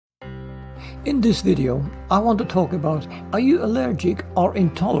In this video, I want to talk about, are you allergic or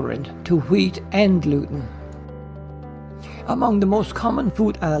intolerant to wheat and gluten? Among the most common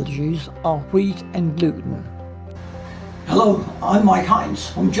food allergies are wheat and gluten. Hello, I'm Mike Hines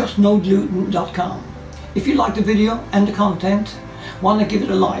from JustKnowGluten.com. If you like the video and the content, want to give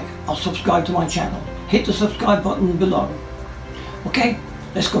it a like or subscribe to my channel, hit the subscribe button below. Okay,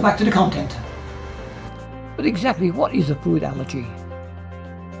 let's go back to the content. But exactly what is a food allergy?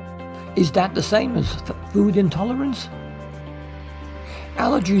 Is that the same as food intolerance?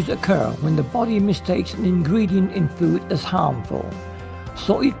 Allergies occur when the body mistakes an ingredient in food as harmful,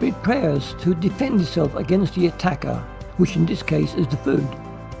 so it prepares to defend itself against the attacker, which in this case is the food.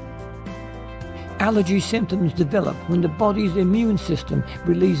 Allergy symptoms develop when the body's immune system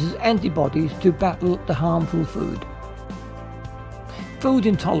releases antibodies to battle the harmful food. Food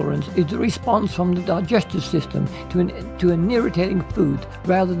intolerance is the response from the digestive system to an irritating food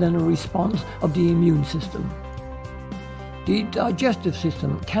rather than a response of the immune system. The digestive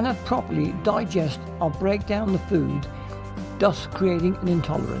system cannot properly digest or break down the food, thus creating an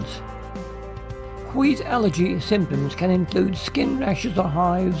intolerance. Wheat allergy symptoms can include skin rashes or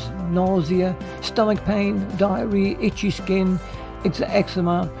hives, nausea, stomach pain, diarrhea, itchy skin,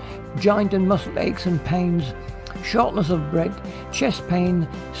 eczema, joint and muscle aches and pains, shortness of breath, chest pain,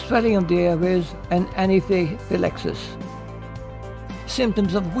 swelling of the airways, and anaphylaxis.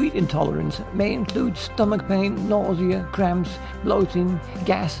 Symptoms of wheat intolerance may include stomach pain, nausea, cramps, bloating,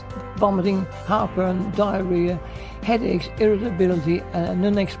 gas, vomiting, heartburn, diarrhea, headaches, irritability, and an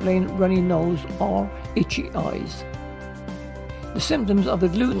unexplained runny nose or itchy eyes. The symptoms of the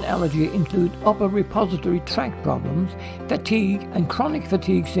gluten allergy include upper respiratory tract problems, fatigue and chronic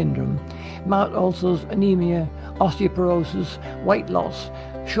fatigue syndrome, mouth ulcers, anemia, osteoporosis, weight loss,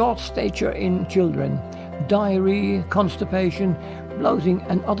 short stature in children, diarrhea, constipation, bloating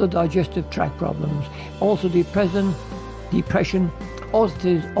and other digestive tract problems, also depression,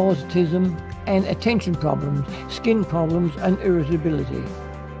 autism and attention problems, skin problems and irritability.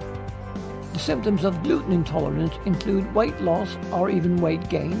 The symptoms of gluten intolerance include weight loss or even weight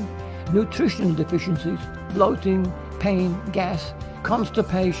gain, nutritional deficiencies, bloating, pain, gas,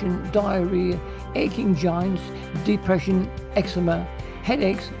 constipation, diarrhea, aching joints, depression, eczema,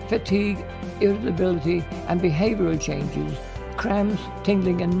 headaches, fatigue, irritability and behavioral changes, cramps,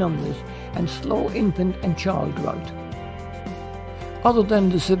 tingling and numbness, and slow infant and child growth. Other than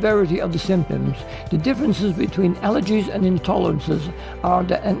the severity of the symptoms, the differences between allergies and intolerances are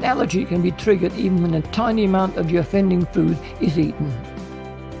that an allergy can be triggered even when a tiny amount of the offending food is eaten.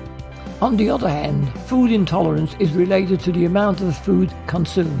 On the other hand, food intolerance is related to the amount of food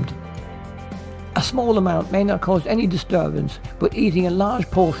consumed. A small amount may not cause any disturbance, but eating a large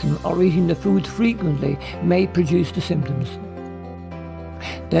portion or eating the food frequently may produce the symptoms.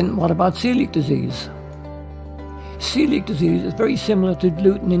 Then what about celiac disease? Celiac disease is very similar to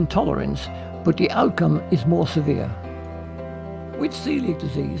gluten intolerance, but the outcome is more severe. With celiac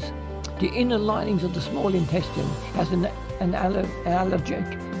disease, the inner linings of the small intestine has an allergic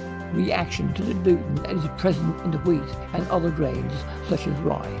reaction to the gluten that is present in the wheat and other grains, such as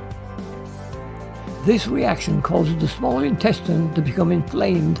rye. This reaction causes the small intestine to become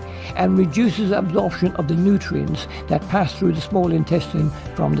inflamed and reduces absorption of the nutrients that pass through the small intestine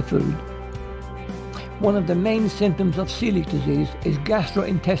from the food. One of the main symptoms of celiac disease is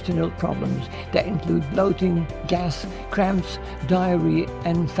gastrointestinal problems that include bloating, gas, cramps, diarrhea,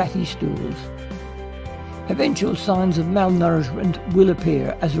 and fatty stools. Eventual signs of malnourishment will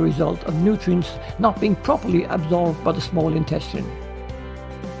appear as a result of nutrients not being properly absorbed by the small intestine.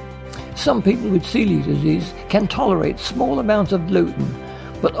 Some people with celiac disease can tolerate small amounts of gluten,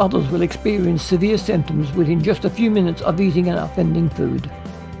 but others will experience severe symptoms within just a few minutes of eating an offending food.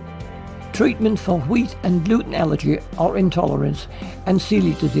 Treatment for wheat and gluten allergy or intolerance and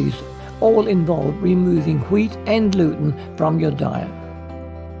celiac disease all involve removing wheat and gluten from your diet.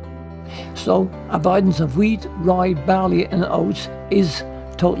 So, avoidance of wheat, rye, barley and oats is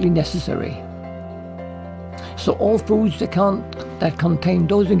totally necessary. So all foods that contain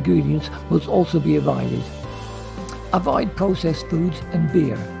those ingredients must also be avoided. Avoid processed foods and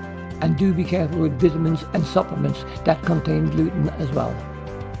beer, and do be careful with vitamins and supplements that contain gluten as well.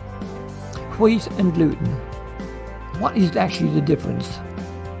 Wheat and gluten. What is actually the difference?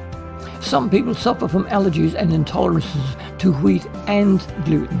 Some people suffer from allergies and intolerances to wheat and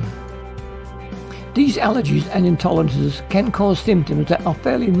gluten. These allergies and intolerances can cause symptoms that are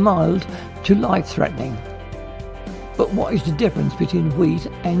fairly mild to life-threatening. But what is the difference between wheat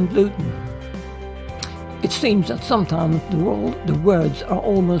and gluten? It seems that sometimes the words are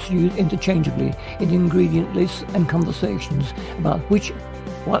almost used interchangeably in ingredient lists and conversations about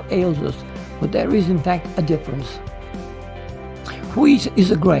what ails us, but there is in fact a difference. Wheat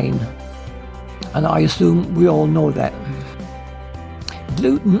is a grain, and I assume we all know that.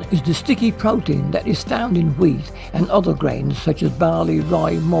 Gluten is the sticky protein that is found in wheat and other grains such as barley,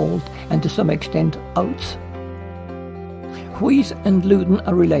 rye, malt, and to some extent oats. Wheat and gluten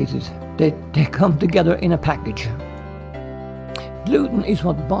are related. They come together in a package. Gluten is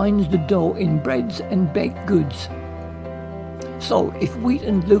what binds the dough in breads and baked goods. So, if wheat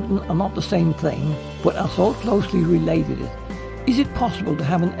and gluten are not the same thing, but are so closely related, is it possible to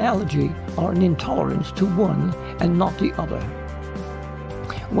have an allergy or an intolerance to one and not the other?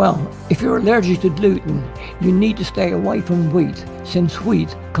 Well, if you're allergic to gluten, you need to stay away from wheat, since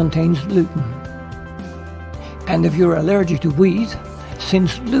wheat contains gluten. And if you're allergic to wheat,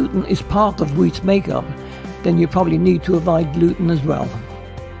 since gluten is part of wheat's makeup, then you probably need to avoid gluten as well.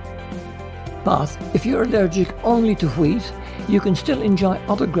 But if you're allergic only to wheat, you can still enjoy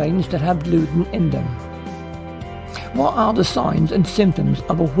other grains that have gluten in them. What are the signs and symptoms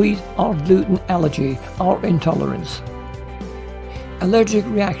of a wheat or gluten allergy or intolerance? Allergic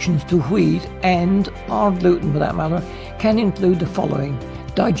reactions to wheat or gluten for that matter can include the following: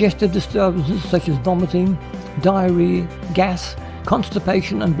 digestive disturbances such as vomiting, diarrhea, gas,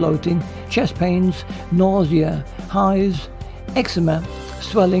 constipation and bloating, chest pains, nausea, hives, eczema,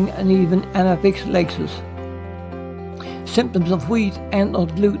 swelling and even anaphylaxis. Symptoms of wheat and or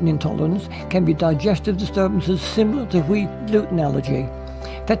gluten intolerance can be digestive disturbances similar to wheat gluten allergy,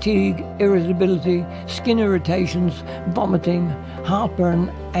 fatigue, irritability, skin irritations, vomiting, heartburn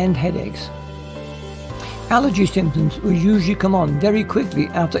and headaches. Allergy symptoms will usually come on very quickly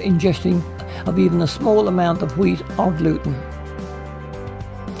after ingesting of even a small amount of wheat or gluten.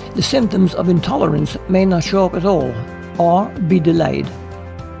 The symptoms of intolerance may not show up at all or be delayed.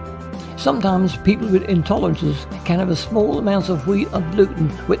 Sometimes people with intolerances can have a small amounts of wheat or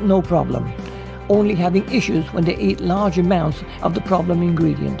gluten with no problem, only having issues when they eat large amounts of the problem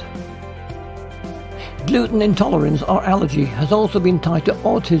ingredient. Gluten intolerance or allergy has also been tied to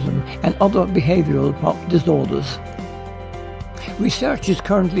autism and other behavioral disorders. Research is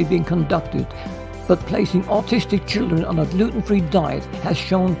currently being conducted, but placing autistic children on a gluten-free diet has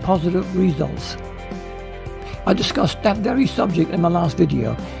shown positive results. I discussed that very subject in my last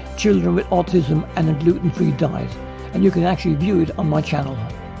video, children with autism and a gluten-free diet, and you can actually view it on my channel.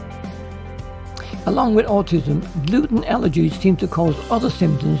 Along with autism, gluten allergies seem to cause other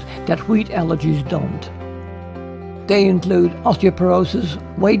symptoms that wheat allergies don't. They include osteoporosis,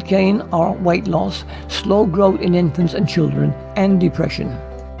 weight gain or weight loss, slow growth in infants and children, and depression.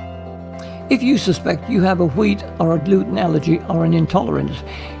 If you suspect you have a wheat or a gluten allergy or an intolerance,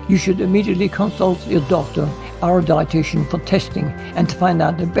 you should immediately consult your doctor or a dietitian for testing and to find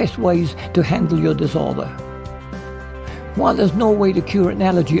out the best ways to handle your disorder. While there's no way to cure an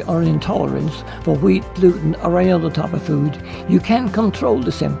allergy or an intolerance for wheat, gluten or any other type of food, you can control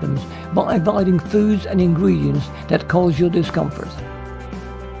the symptoms by avoiding foods and ingredients that cause your discomfort.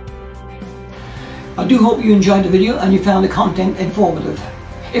 I do hope you enjoyed the video and you found the content informative.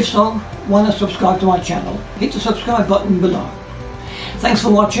 If so, why not subscribe to my channel? Hit the subscribe button below. Thanks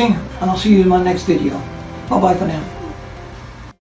for watching, and I'll see you in my next video. Bye bye for now.